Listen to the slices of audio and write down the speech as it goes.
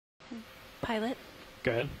Pilot,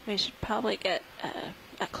 Go ahead. we should probably get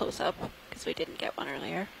a close-up because we didn't get one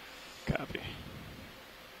earlier. Copy.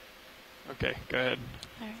 Okay, go ahead.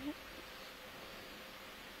 All right.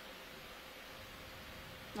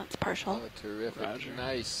 That's partial. Oh, terrific. Roger.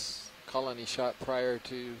 Nice colony shot prior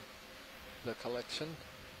to the collection.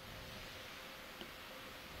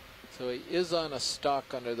 So he is on a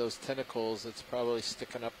stalk under those tentacles. It's probably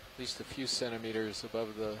sticking up at least a few centimeters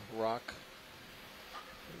above the rock.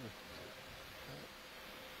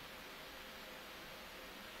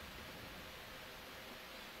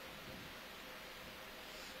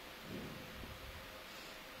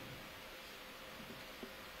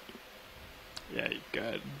 Yeah, you go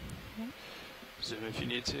ahead. Zoom if you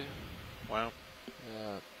need to. Wow.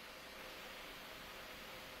 Yeah.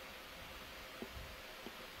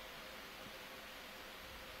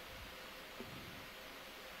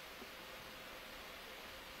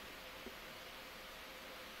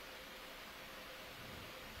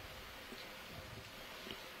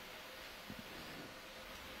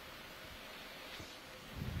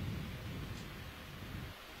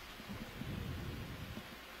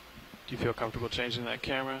 Do you feel comfortable changing that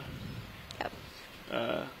camera? Yep.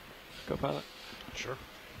 Go pilot. Sure.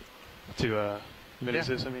 To mini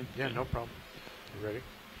Zeus, I mean. Yeah, no problem. You ready?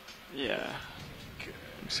 Yeah. Good.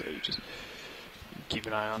 So you just keep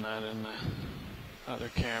an eye on that in the other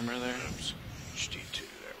camera there. Oops. HD2, there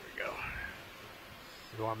we go.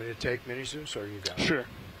 You want me to take mini Zeus or you got it? Sure.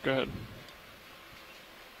 Go ahead.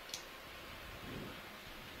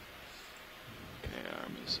 Okay,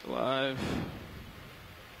 arm is alive.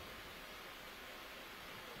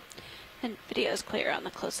 And video is clear on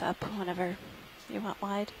the close-up whenever you want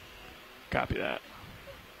wide. Copy that.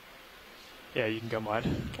 Yeah, you can come wide.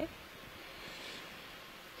 Okay.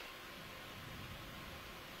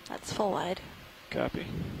 That's full wide. Copy.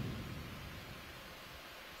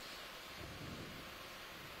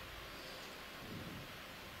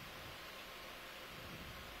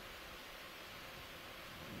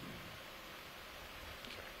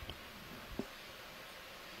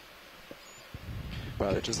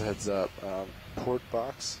 Just a heads up, port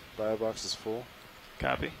box, bio box is full,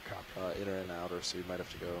 Copy. inner and outer, so you might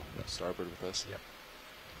have to go starboard with us. Yep.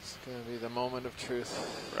 It's going to be the moment of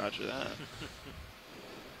truth. Roger that.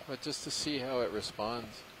 But just to see how it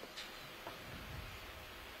responds.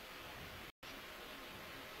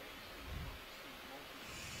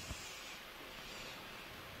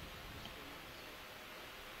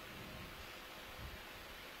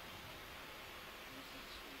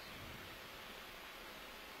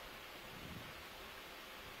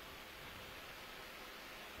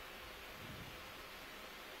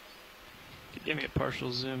 Give me a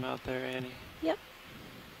partial zoom out there, Annie. Yep.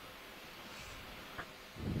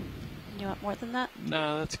 You want more than that?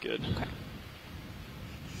 No, that's good. Okay.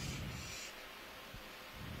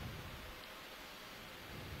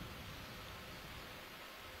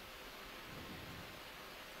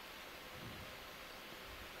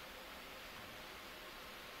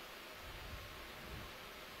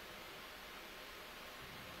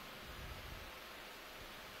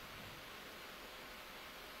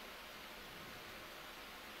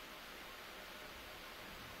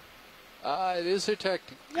 It is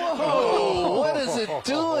detecting. Whoa! What is it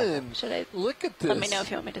doing? Should I Look at this. let me know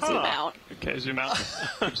if you want me to zoom out Okay, zoom out.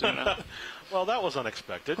 Keep zooming out. Well, that was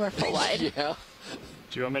unexpected. or full wide? Yeah.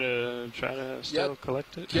 Do you want me to try to still Yep.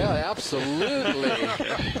 collect it? Yeah, absolutely. We're going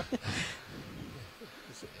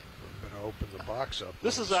to open the box up.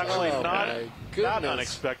 This is actually Oh, not my that goodness.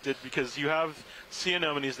 unexpected because you have sea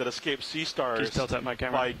anemones that escape sea stars Just tilt up my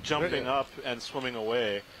camera. by jumping up and swimming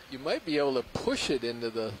away. You might be able to push it into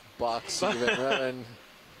the box even, and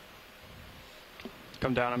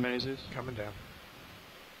Come down on mini Zeus. Coming down.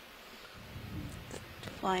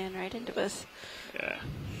 Flying right into us. Yeah.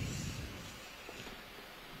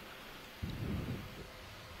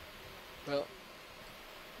 well,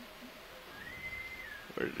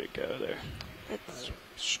 Where did it go there? It's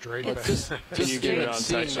Straight It's back. just, you get it on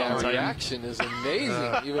seeing text that all the time? reaction is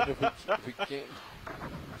amazing. Even if we can't.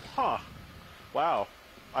 Huh. Wow.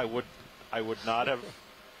 I would not have.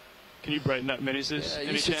 Can you brighten up mini Zeus? Yeah, you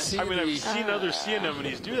Any should chance? see I mean, the- I've seen other sea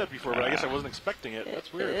anemones do that before, but I guess I wasn't expecting it.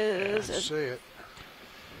 That's weird. Is Yeah, it- see it.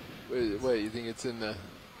 Wait, you think it's in the?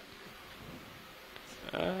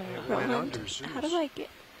 It went Roland, under Zeus. how do I get?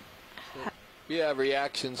 We have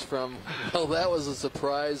reactions from. Well, that was a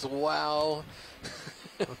surprise. Wow.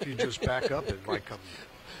 If you just back up, it might come.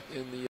 In the